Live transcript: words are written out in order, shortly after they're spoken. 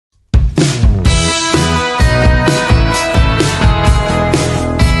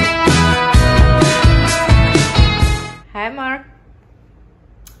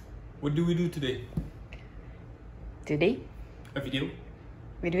What do we do today? Today, A video?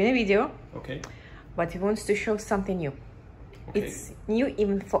 we're doing a video, Okay. but we want to show something new. Okay. It's new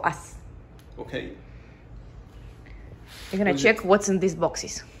even for us. Okay. We're gonna check what's in these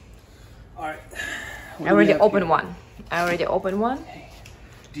boxes. Alright. I already opened one.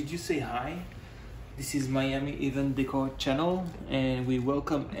 Did you say hi? This is miamieventdecor channel, and we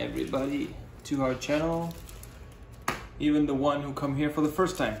welcome everybody to our channel, even the one who come here for the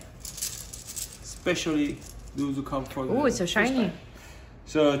first time, especially those who come for the Oh, it's so first shiny. time.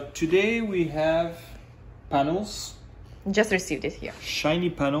 So today we have panels, Just received it here. shiny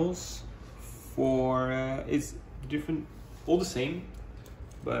panels for it's different, all the same,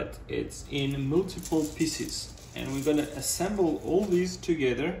 but it's in multiple pieces, and we're gonna assemble all these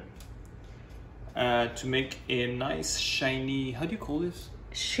together to make a nice shiny, how do you call this?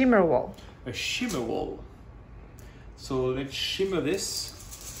 Shimmer wall. A shimmer wall. So let's shimmer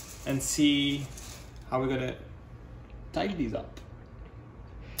this and see how we're gonna tie these up.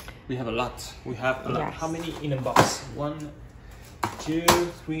 We have a lot. We have a lot. Yes. How many in a box? 1, 2,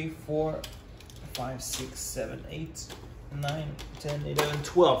 3, 4, 5, 6, 7, 8, 9, 10, 11,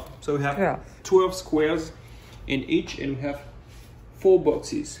 12. So we have 12 squares in each, and we have 4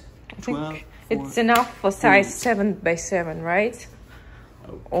 boxes. I think it's enough for size 7 by 7, right?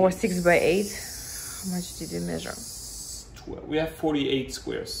 Okay. Or 6 by 8. How much did you measure? 12. We have 48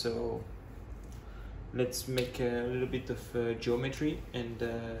 squares, so let's make a little bit of geometry and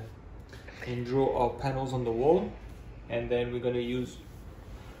draw our panels on the wall, and then we're gonna use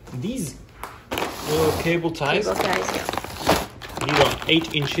these little cable ties. Cable ties, yeah. These are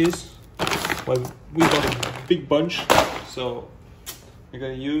 8 inches. Well, we got a big bunch, so we're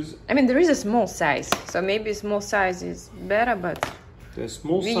gonna use. I mean, there is a small size, so maybe small size is better, but The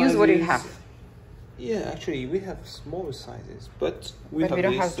small we sizes. use what we have. Yeah, actually, we have smaller sizes, but we But have we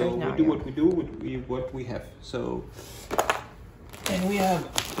don't this, have so right now, we do yeah. what we do with what we have. So, and we have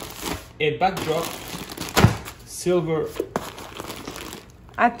a backdrop, silver.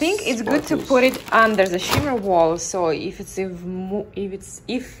 I think it's good to Sparkles. put it under the shimmer wall, so if its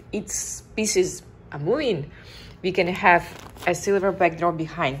pieces are moving, we can have a silver backdrop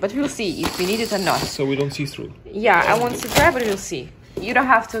behind. But we'll see if we need it or not. So we don't see through. Yeah, I want to try, but we'll see. You don't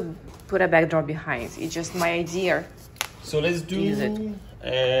have to put a backdrop behind. It's just my idea. So let's do Use it.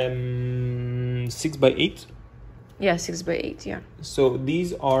 6 by 8. Yeah, 6 by 8. Yeah, So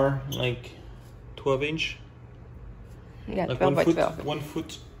these are like 12 inch. yeah, Like 12 by 1 foot, 12. 1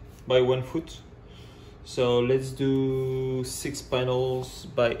 foot by 1 foot. So let's do 6 panels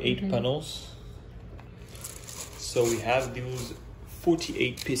by 8 panels. So we have these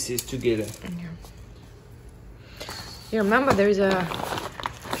 48 pieces together. You remember there is a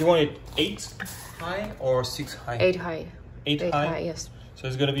Do you want it 8 high or 6 high? 8 high. 8 8 high. high, yes. So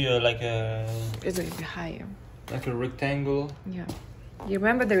it's gonna be like a It's going to be higher. rectangle. Yeah. You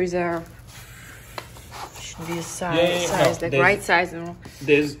remember there is a this size, Yeah, no, the there's- right size. No?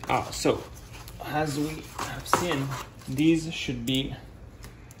 There's so as we have seen, these should be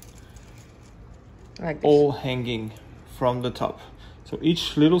Like this. all hanging from the top. So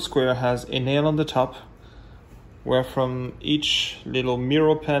each little square has a nail on the top, where from each little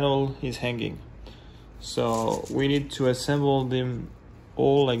mirror panel is hanging. So we need to assemble them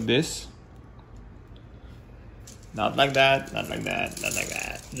all like this. Not like that, not like that, not like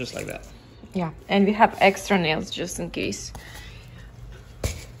that, just like that. Yeah, and we have extra nails just in case.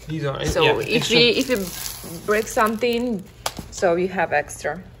 These are So yeah, if we break something, so we have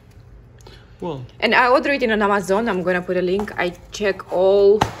extra. well, And I ordered it on Amazon. I'm gonna put a link. I check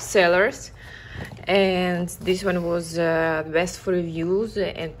all sellers, and this one was best for reviews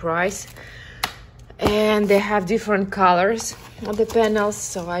and price. And they have different colors of the panels,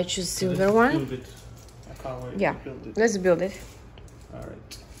 so I choose silver one. build it. I can't wait Yeah, to build it. let's build it. All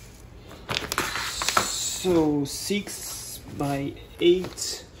right. So 6 by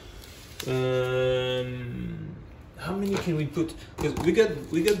 8. How many can we put? Because we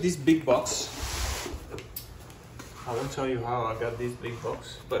got this big box. I won't tell you how I got this big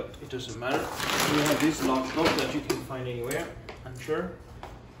box, but it doesn't matter. We have this large box that you can find anywhere, I'm sure.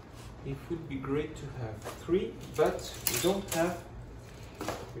 It would be great to have 3, but we don't have.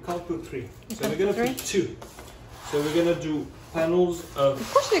 We can't put 3, so we're gonna put 2. So we're gonna do panels of.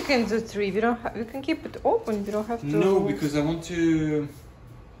 Of course, we can do 3. We don't. We can keep it open. We don't have to. No, because I want to.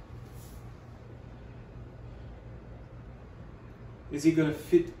 Is it gonna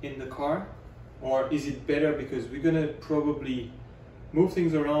fit in the car, or is it better because we're gonna probably move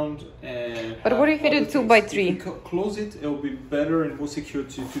things around and. But what if you do 2 by 3? If we close it, it'll be better and more secure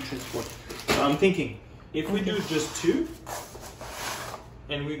to transport. So I'm thinking if we do just 2,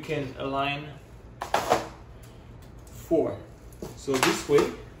 and we can align 4. So this way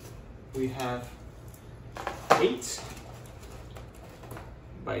we have 8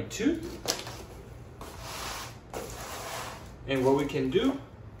 by 2. And what we can do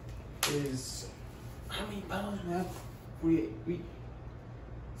is, how many panels we have? We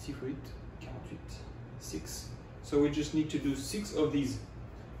see for it, count it, 6. So we just need to do 6 of these.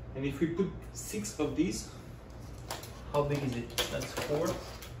 And if we put 6 of these, how big is it? That's 4,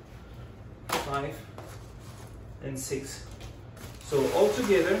 5, and 6. So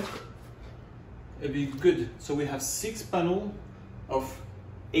altogether, it'll be good. So we have 6 panels of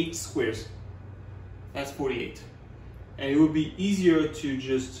 8 squares. That's 48. And it will be easier to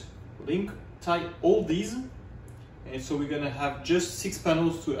just tie all these. And so we're gonna have just 6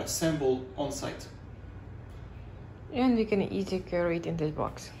 panels to assemble on site. And we can easily carry it in this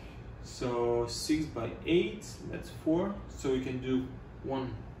box. So 6 by 8, that's 4. So we can do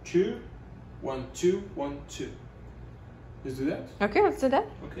 1, 2, 1, 2, 1, 2. Let's do that? Okay, let's do that.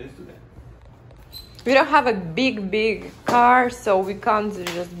 Okay, let's do that. We don't have a big car, so we can't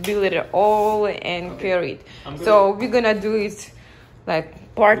just build it all and carry it. So we're gonna do it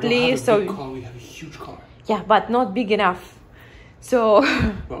like partly. We don't have a so big car, we have a huge car. Yeah, but not big enough. So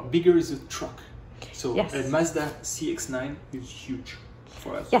well, bigger is a truck. So yes. A Mazda CX-9 is huge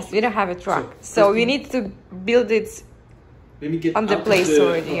for us. Yes, we don't have a truck, so we need to build it. Let me get on the place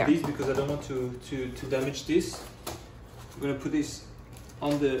already. Yeah. These because I don't want to damage this. I'm gonna put this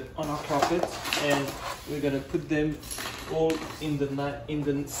on our carpet, and we're gonna put them all in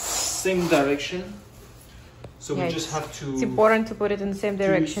the same direction. So we just have to. It's important to put it in the same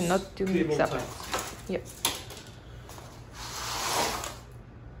direction, not to mix up. Yep.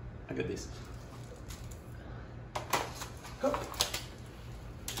 I got this.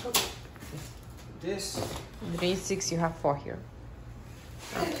 This. You need 6. You have 4 here.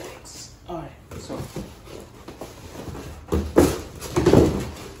 All right.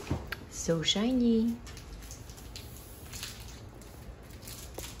 So shiny.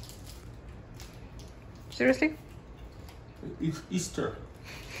 Seriously? It's Easter.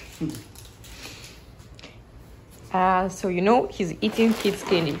 So you know he's eating kids'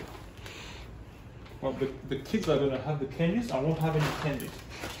 candy. Well, the kids are gonna have the candies. I won't have any candy.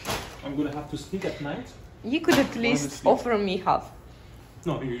 I'm gonna have to sneak at night. You could at least offer me half.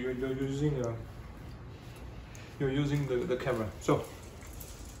 No, you're using the camera. So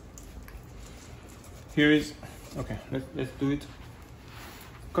here is okay. Let's do it.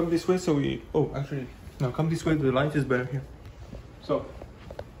 Come this way. So we. Oh, actually, no. Come this way. The light is better here. So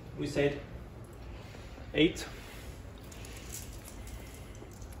we said 8.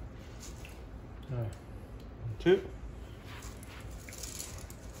 2.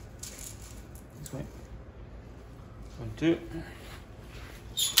 This way. 1, 2.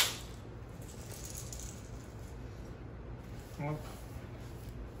 Up.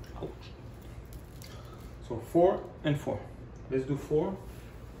 Ouch. So 4 and 4. Let's do 4.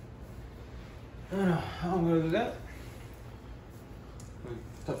 How I'm gonna do that?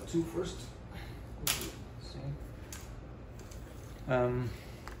 Top 2 first. I'll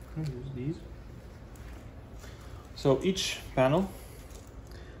use these. So each panel,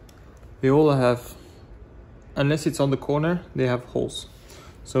 they all have, unless it's on the corner, they have holes.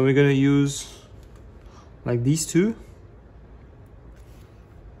 So we're gonna use like these two.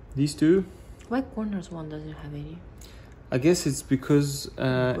 These two. Why corners one doesn't have any? I guess it's because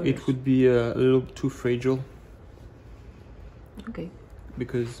it would be a little too fragile. Okay.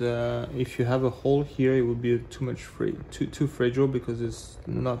 Because if you have a hole here, it would be too fragile because there's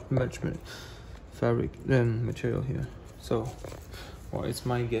not much fabric material here. So, well, it's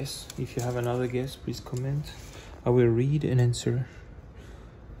my guess. If you have another guess, please comment. I will read and answer.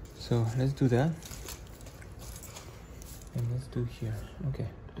 So let's do that. And let's do here. Okay.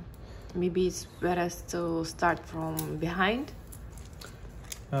 Maybe it's better to start from behind.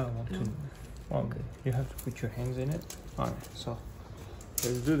 I want to. Okay. You have to put your hands in it. All right. So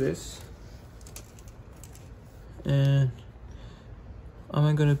let's do this. And am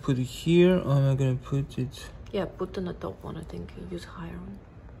I gonna put it here or am I gonna put it? Yeah, put on the top one. I think use higher one.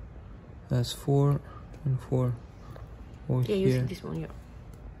 That's 4 and 4. Or yeah, here. use this one. Yeah.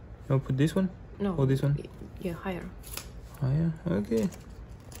 No, put this one. No. Or this one. Yeah, higher. Higher. Okay.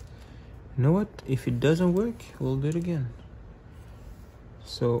 You know what? If it doesn't work, we'll do it again.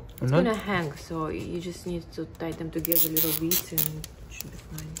 So it's gonna hang, so you just need to tie them together a little bit and it should be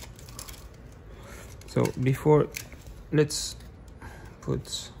fine. So before, let's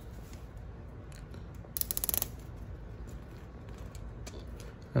put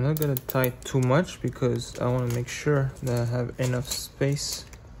I'm not gonna tie it too much because I want to make sure that I have enough space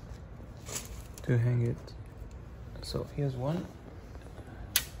to hang it. So here's one.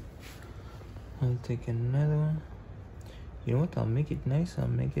 I'll take another one. You know what? I'll make it nice. I'll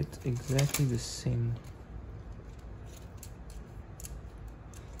make it exactly the same.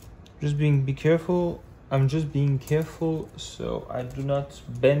 Be careful. I'm just being careful so I do not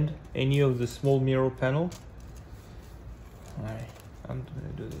bend any of the small mirror panel. Alright, I'm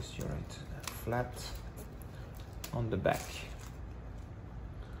gonna do this, you're right. Flat on the back.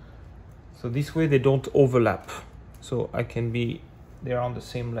 So this way they don't overlap. So they're on the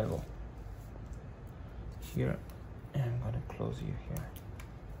same level. Here, and I'm gonna close you here.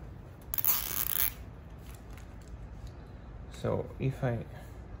 So if I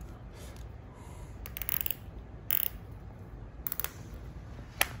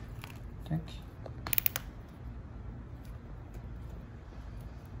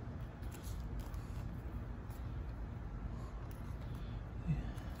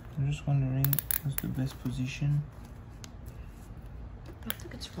I'm just wondering what's the best position. I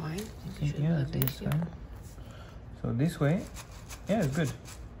think it's fine. Yeah, I think it's fine. So this way, yeah, it's good.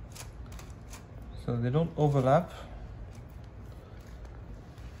 So they don't overlap.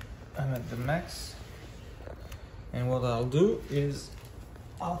 I'm at the max. And what I'll do is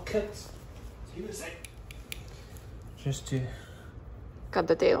I'll cut. Give me a sec. Just to Cut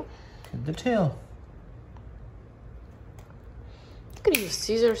the tail. cut the tail. You could use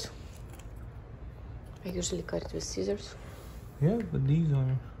scissors. I usually cut it with scissors. Yeah, but these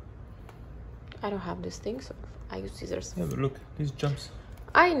are. I don't have this thing, so I use scissors. Yeah, but look, these jumps.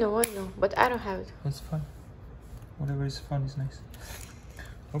 I know, but I don't have it. That's fun. Whatever is fun is nice.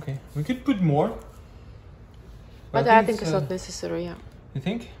 Okay, we could put more. But I think it's not necessary, yeah. You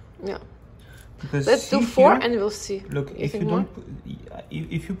think? Yeah. Because let's do 4 and we'll see. Look, if you don't,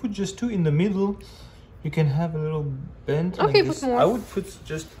 if you put just 2 in the middle, you can have a little bend. Okay, like put this. more. I would put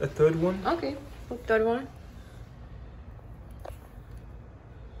just a third one. Okay, put third one.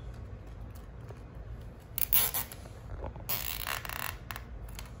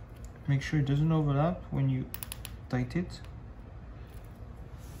 Make sure it doesn't overlap when you tight it.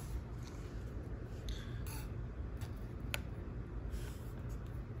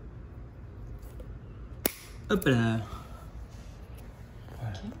 Up there.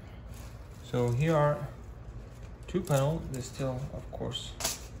 Okay. So here are 2 panels. They still, of course,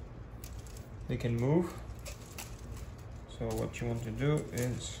 they can move. So what you want to do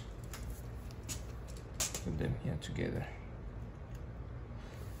is put them here together.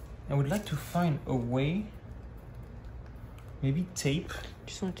 I would like to find a way, maybe tape.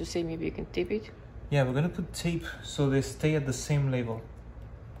 Just want to say maybe you can tape it. Yeah, we're gonna put tape so they stay at the same level.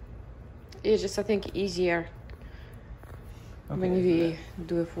 It's just, I think, easier when we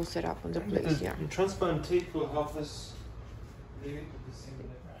do a full setup on the place. Yeah. The transparent tape will help us leave it at the same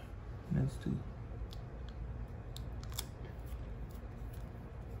level. Let's do.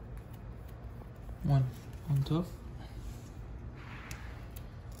 One on top.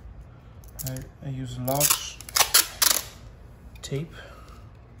 I use large tape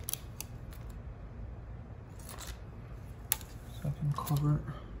so I can cover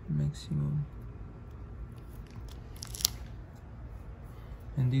maximum,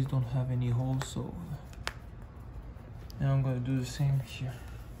 and these don't have any holes, so now I'm going to do the same here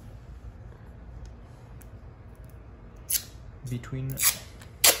between.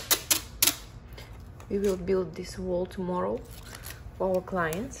 We will build this wall tomorrow for our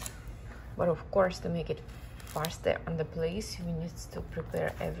clients. But of course, to make it faster on the place, we need to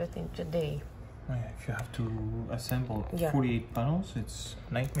prepare everything today. Oh yeah, if you have to assemble 48 panels, it's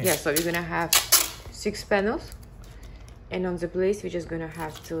a nightmare. Yeah, so we're gonna have 6 panels, and on the place we're just gonna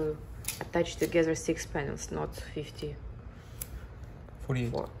have to attach together 6 panels, not 50.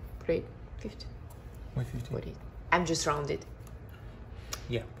 48. 50. Why 50? 48. I'm just rounded.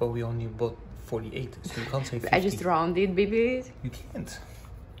 Yeah, but we only bought 48, so you can't say 50. I just rounded, baby. You can't.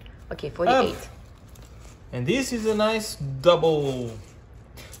 Okay, 48. And this is a nice double.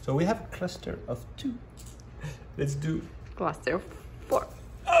 So we have a cluster of 2. Let's do Cluster of 4.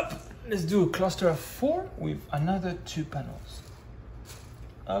 up. Let's do a cluster of 4 with another 2 panels.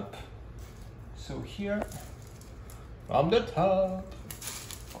 Up. So here, from the top.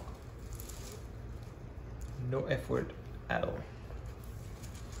 No effort at all.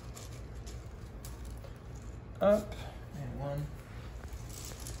 Up and 1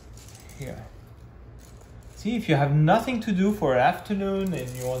 here. See, if you have nothing to do for afternoon and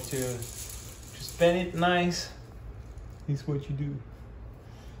you want to just spend it nice, this is what you do.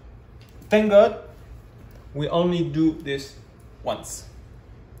 Thank God we only do this once.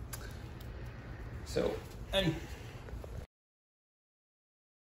 So, Annie.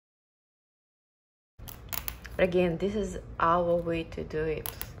 Again, this is our way to do it.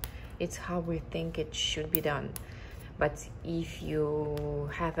 It's how we think it should be done. But if you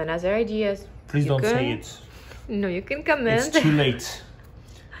have another ideas, Please don't say it. No, you can comment. It's too late.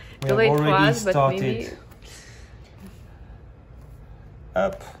 We Too have late for already us, but started. maybe...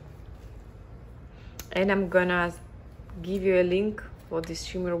 Up. And I'm gonna give you a link for this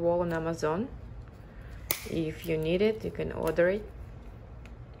shimmer wall on Amazon. If you need it, you can order it.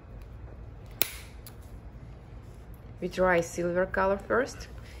 We try silver color first,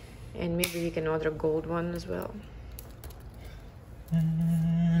 and maybe we can order gold one as well.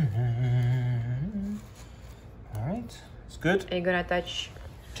 All right, it's good. Are you gonna attach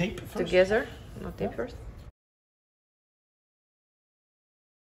Tape first. together? Not tape first.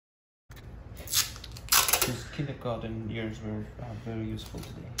 These kindergarten years were very useful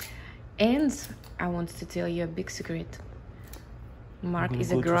today. And I wanted to tell you a big secret. Mark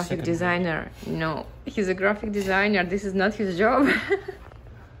is a go to graphic second designer. No, he's a graphic designer. This is not his job.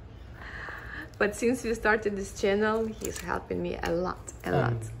 But since we started this channel, he's helping me a lot.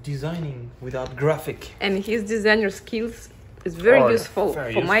 Designing without graphic. And his designer skills is very useful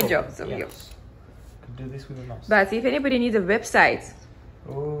very for my useful. job. So Yes. yeah. Can do this with a mouse. But if anybody needs a website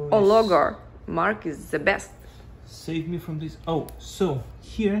or yes. logo, Mark is the best. Save me from this. Oh, so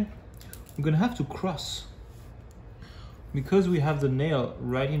here I'm gonna have to cross. Because we have the nail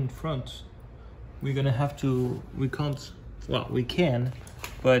right in front, we're gonna have to, we can't, well, we can,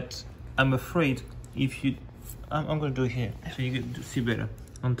 but I'm afraid if you, I'm gonna do it here so you can see better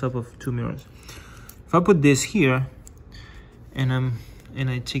on top of two mirrors. If I put this here and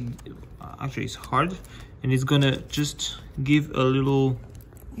I take, actually it's hard, and it's gonna just give a little,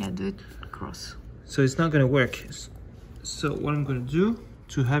 Yeah, do it cross. so it's not gonna work. So what I'm gonna do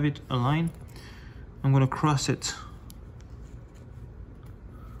to have it aligned, I'm gonna cross it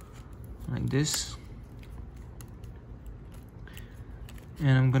like this,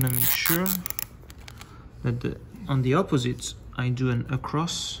 and I'm gonna make sure that on the opposite I do an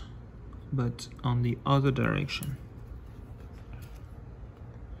across, but on the other direction.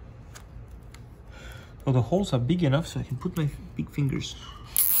 Oh, the holes are big enough so I can put my big fingers.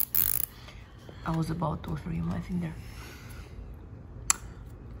 I was about to offer you my finger.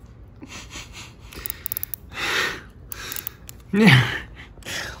 Yeah,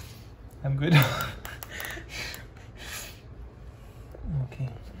 I'm good. Okay.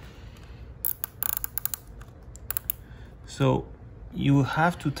 So you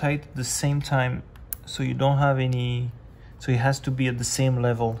have to tie it at the same time, so you don't have any, so it has to be at the same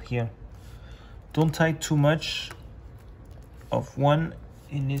level here. Don't tie too much of one,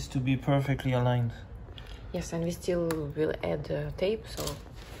 it needs to be perfectly aligned. Yes, and we still will add tape, so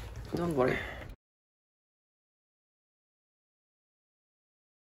don't worry.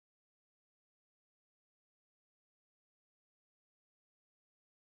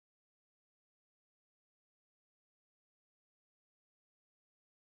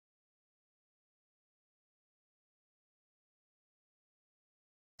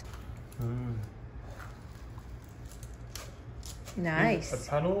 Nice. A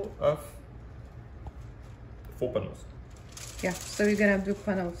panel of 4 panels. Yeah, so we're gonna do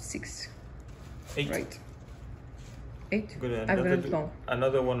panel 6. 8. Right. 8? Gonna I'm gonna do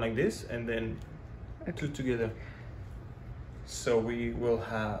another one like this, and then Okay. 2 together. So we will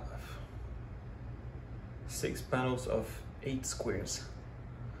have 6 panels of 8 squares.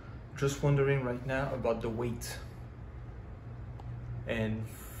 Just wondering right now about the weight and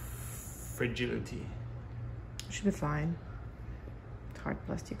fragility. Should be fine. It's hard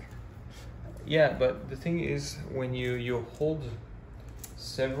plastic. Yeah, but the thing is, when you hold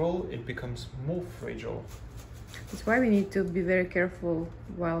several, it becomes more fragile. That's why we need to be very careful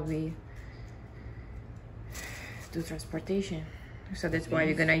while we do transportation. So that's why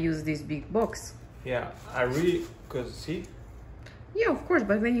you're gonna use this big box. Yeah, I really, cause see, Yeah, of course,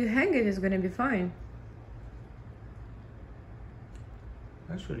 but when you hang it, it's gonna be fine.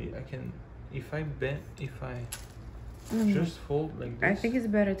 actually I can, if I bend, if I Mhm. just fold like this. I think it's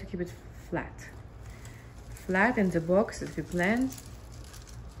better to keep it flat. Flat in the box that we planned.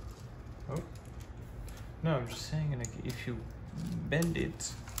 Oh. No, I'm just saying, like, if you bend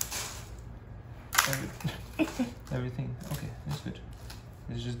it, everything. Okay, that's good.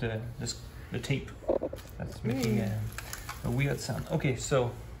 It's just the tape that's making a weird sound. Okay,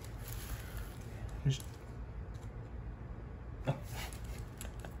 so just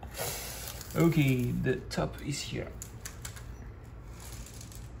okay, the top is here.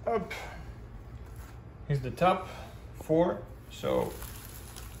 Up. Here's the top 4. So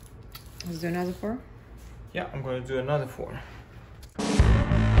Let's do another 4. Yeah, I'm going to do another 4.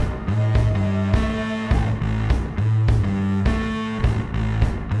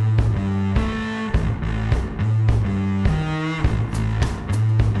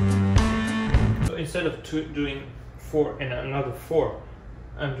 So instead of doing 4 and another 4,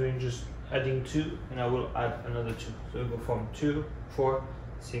 I'm doing just adding 2, and I will add another 2. So we go from 2, 4,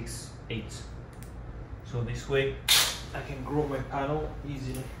 6, 8. So this way I can grow my panel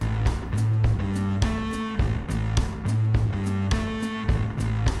easily.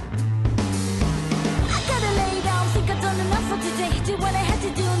 Do what I had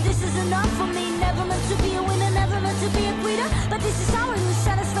to do, and this is enough for me. Never meant to be a winner, never meant to be a quitter, but this is how I lose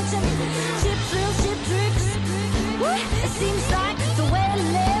satisfaction. Cheap thrills, cheap tricks. It seems like the way I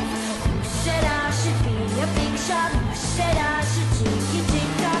live. Who said I should be a big shot? Who said I should take it,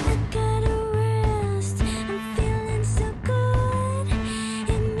 take off? I gotta rest. I'm feeling so good.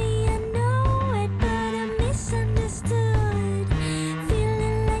 In me, I know it, but I'm misunderstood.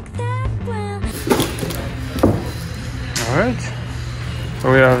 Feeling like that, well. All right. So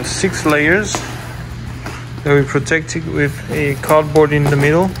we have 6 layers that we protect it with a cardboard in the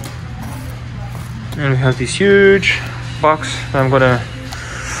middle, and we have this huge box that I'm gonna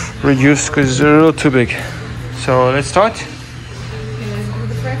reduce because it's a little too big. So let's start. Okay, let's build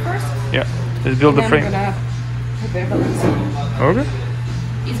the frame first. Yeah, let's build the frame. I'm gonna prepare balloons. Okay.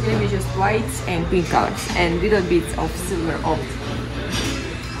 It's gonna be just white and pink colors and little bits of silver of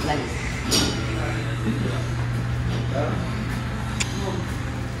like this.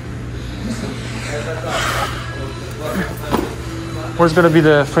 Where's gonna be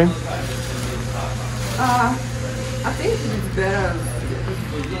the frame? I think it's better.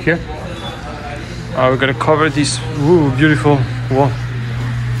 Here. We're gonna cover this beautiful wall.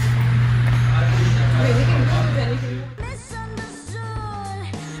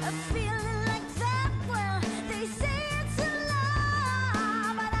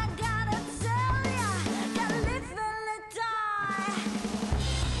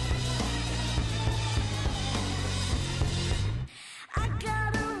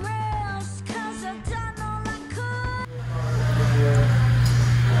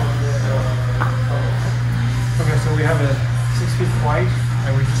 Okay, so we have a 6 feet wide,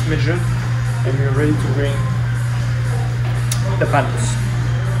 and we just measured, and we're ready to bring the panels.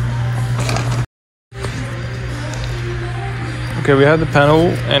 Okay, we have the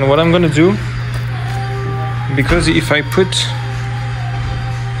panel, and what I'm gonna do, because if I put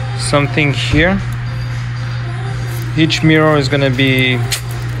something here, each mirror is gonna be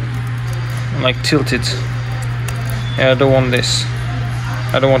like tilted. Yeah, I don't want this.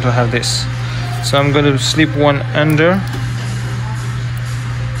 I don't want to have this. So I'm going to slip one under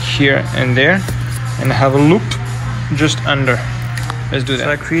here and there and have a loop just under. Let's do that.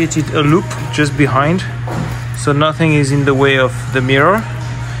 So I created a loop just behind, so nothing is in the way of the mirror,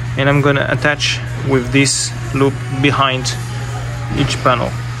 and I'm going to attach with this loop behind each panel.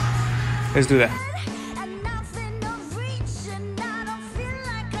 Let's do that.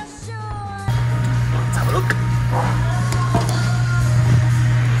 Let's have a look.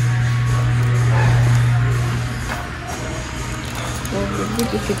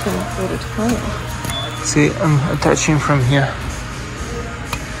 If you can put it higher. See, I'm attaching from here,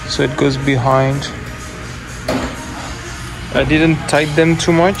 so it goes behind. I didn't tighten them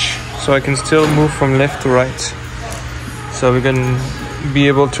too much, so I can still move from left to right. So we can be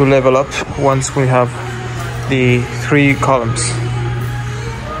able to level up once we have the 3 columns.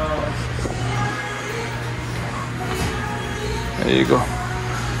 There you go.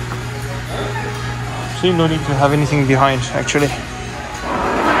 So you don't need to have anything behind, actually.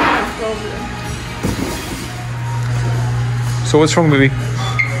 So what's wrong, baby?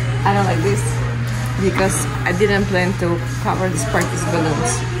 I don't like this because I didn't plan to cover this part with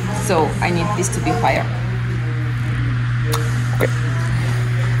balloons, so I need this to be higher. Okay.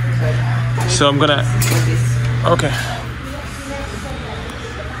 So I'm gonna. Okay.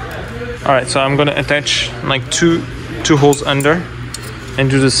 All right. So I'm gonna attach like two holes under, and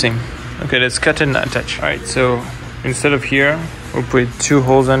do the same. Okay. Let's cut and attach. All right. So instead of here, we'll put 2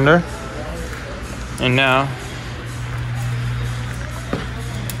 holes under, and now.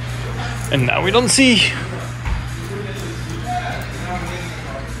 And now we don't see.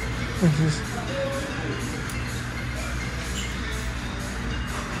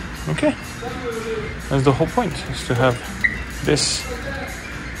 Okay. That's the whole point, is to have this.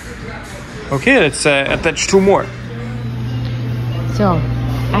 Okay, let's attach 2 more. So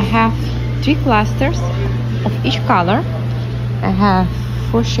I have 3 clusters of each color. I have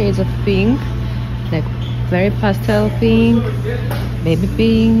 4 shades of pink, like very pastel pink, baby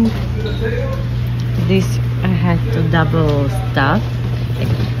pink, This I had to double stuff,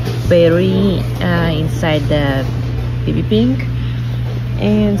 like berry inside the baby pink,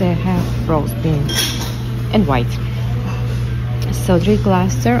 and I have rose pink and white. So 3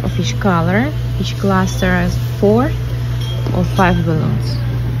 clusters of each color. Each cluster has 4 or 5 balloons.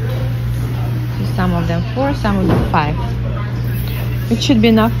 So some of them 4, some of them 5. It should be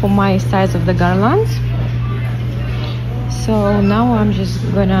enough for my size of the garland. So now I'm just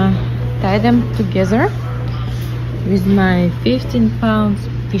gonna tie them together with my 15-pound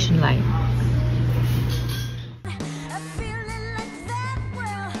fishing line.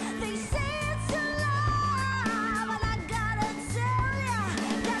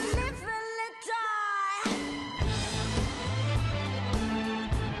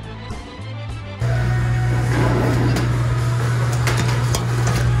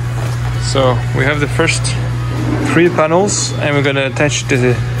 So we have the first 3 panels and we're gonna attach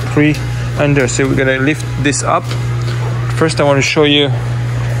the 3 under. So we're gonna lift this up. First I want to show you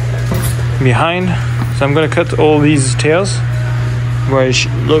behind. So I'm gonna cut all these tails, which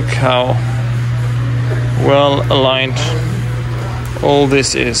look how well aligned all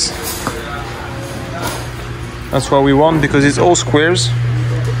this is. That's what we want, because it's all squares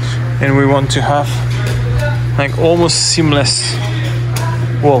and we want to have like almost seamless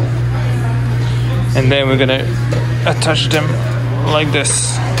wool. And then we're gonna attach them like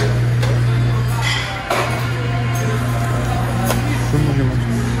this.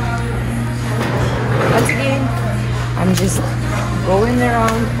 Once again, I'm just going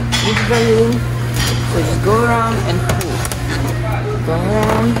around each balloon. So just go around and pull. Go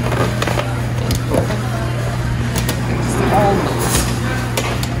around and pull.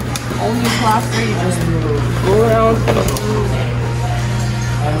 All new cluster, you just go around and pull.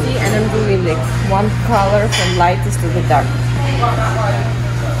 See, and I'm doing like one color from lightest to the dark.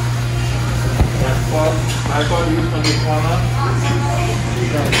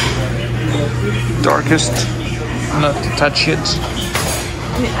 Darkest, not to touch it.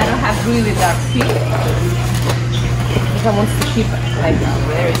 I mean, I don't have really dark pink because I want to keep like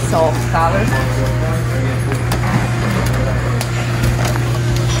very soft colors.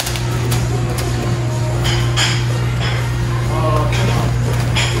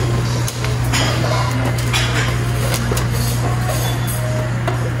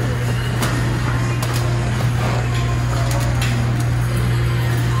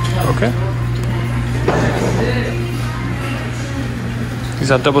 Okay. Is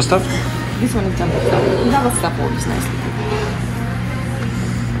that double stuff? This one is double stuff. Double stuff always nice.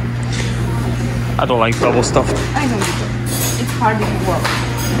 I don't like double stuff. I don't either. It's hard to work.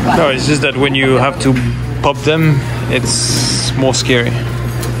 But No, it's just that when you have to pop them, it's more scary.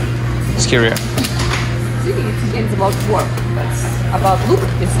 Scarier. it's about work, but about look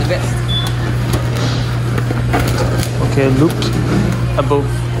is the best. Okay, look above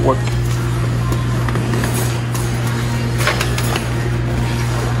work.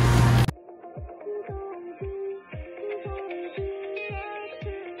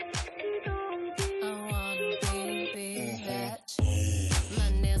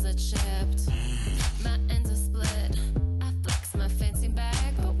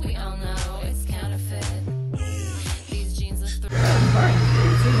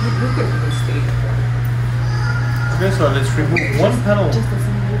 Okay, so let's remove one panel. I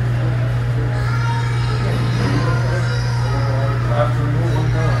have to remove one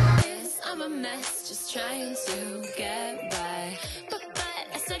panel. I'm a mess, just trying to get by. But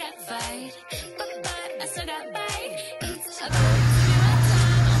I still got fight. But I still got bite. It's about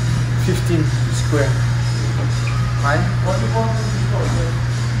 15 square. Fine.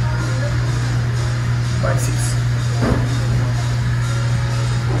 By 6.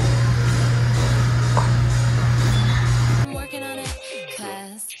 I'm working on it,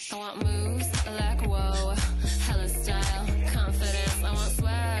 'cause I want moves like whoa. Hella style, confidence, I want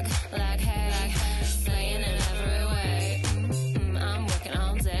swag like hey. Slaying in every way. I'm working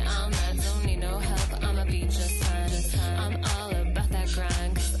all day, all night, don't need no help, I'ma be just fine. I'm all about that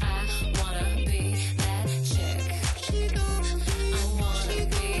grind, 'cause I wanna be that chick. I wanna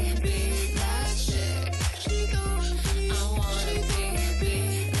be that chick. I wanna be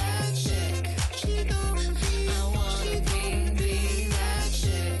that chick. I wanna be that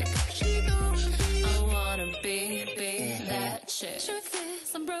chick. I wanna be that chick. Truth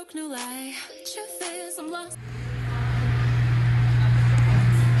is, I'm broke, no lie. Truth is, I'm lost.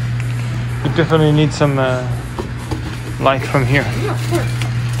 You definitely need some light from here. Yeah, of course.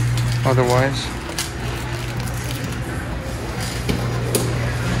 Otherwise.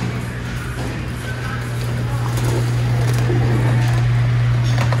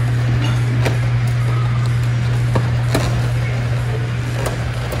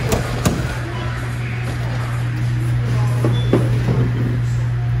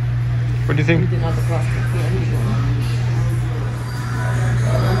 What do you think? We do not the plastic here.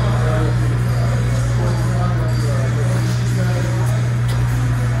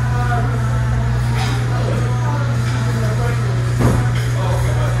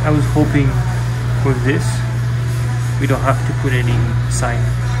 I was hoping with this we don't have to put any sign,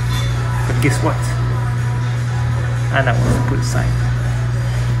 but guess what? Anna wants to put a sign.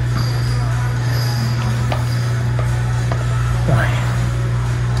 Why?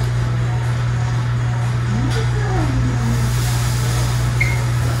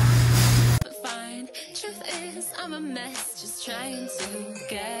 Fine, truth is I'm a mess, just trying to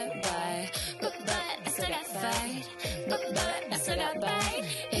get by. But I still got fight. But I still got bite.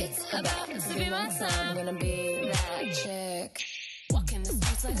 It's about to be my time. I'm gonna be that chick. Walking the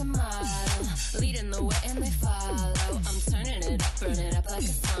streets like a model, leading the way and they follow. I'm turning it up, burn it up like a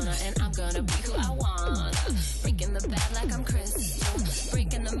sauna, and I'm gonna be who I wanna. Breaking the bad like I'm Crystal,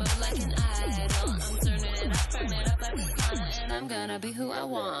 breaking the mud like an idol. I'm turning it up, burn it up like a sauna, and I'm gonna be who I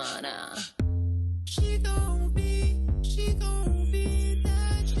wanna. She gon' be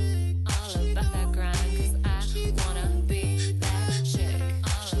that chick. All about that grind, 'cause I wanna be that chick.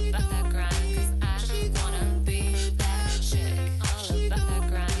 All about that grind, 'cause I wanna be that chick. All about that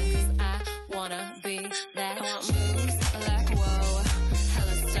grind, 'cause I wanna be that. I want moves like whoa,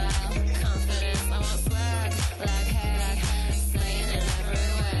 hella style, confidence. I want swag like hey, slaying in every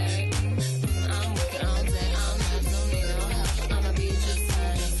way. I'm working all day, I'm not, don't need no help. I'ma be just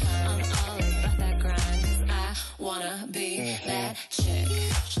fine. I'm all about that grind, 'cause I wanna be that chick.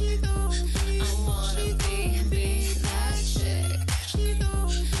 I wanna be that chick.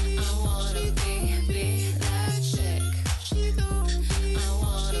 I wanna be that chick. I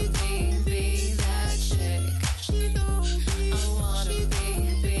wanna be that chick. I wanna be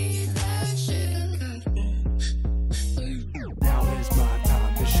that chick. Now is my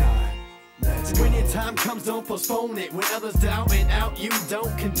time to shine. Let's go. When your time comes, don't postpone it. When others doubt and out, you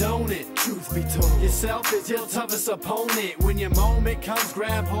don't condone it. Truth be told, yourself is your toughest opponent. When your moment comes,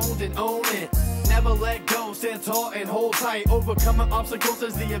 grab hold and own it. Never let go, stand tall and hold tight. Overcoming obstacles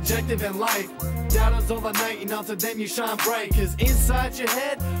is the objective in life. Doubters all the night, and unto them you shine bright. 'Cause inside your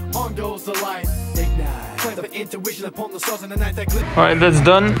head, on goes the light. Ignite, play the intuition upon the stars in the night that glitter. Alright, that's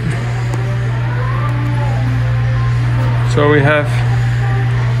done. So we have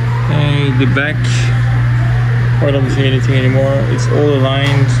the back. I don't see anything anymore. It's all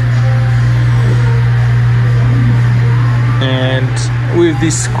aligned. And with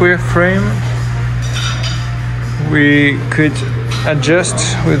this square frame, we could adjust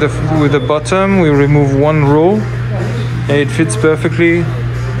with the bottom. We remove one row and it fits perfectly,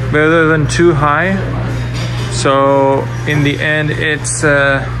 better than too high. So in the end it's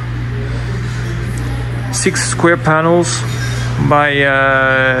 6 square panels by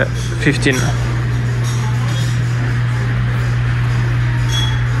 15.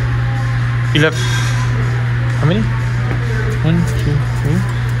 How many? 1, 2, 3,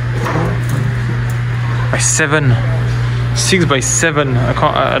 4, 5. By 7. 6 by 7.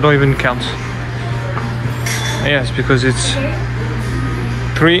 I don't even count. Yes, because it's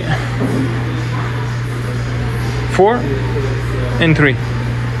 3, 4, and 3.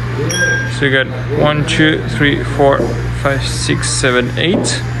 So you got 1, 2, 3, 4, 5, 6, 7,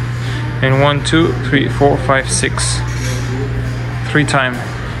 8, and 1, 2, 3, 4, 5, 6. 3 times.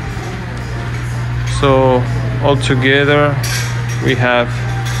 So altogether we have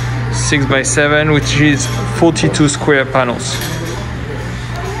 6 by 7, which is 42 square panels.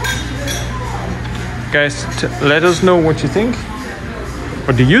 Guys, let us know what you think.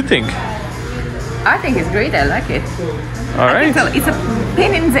 What do you think? I think it's great. I like it. All right. It's a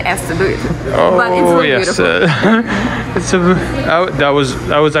pain in the ass to do it, Oh, but it's really yes. beautiful.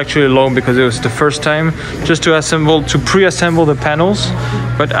 That was actually long because it was the first time just to pre-assemble the panels.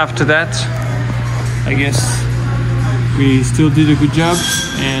 But after that, I guess we still did a good job.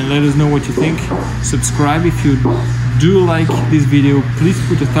 And let us know what you think. Subscribe if you do like this video. Please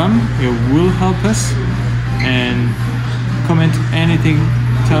put a thumb. It will help us. And comment anything.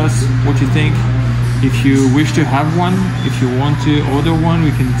 Tell us what you think. If you wish to have one, if you want to order one,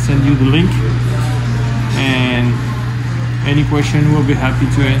 we can send you the link. And any question we'll be happy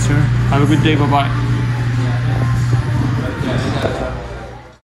to answer. Have a good day. Bye bye.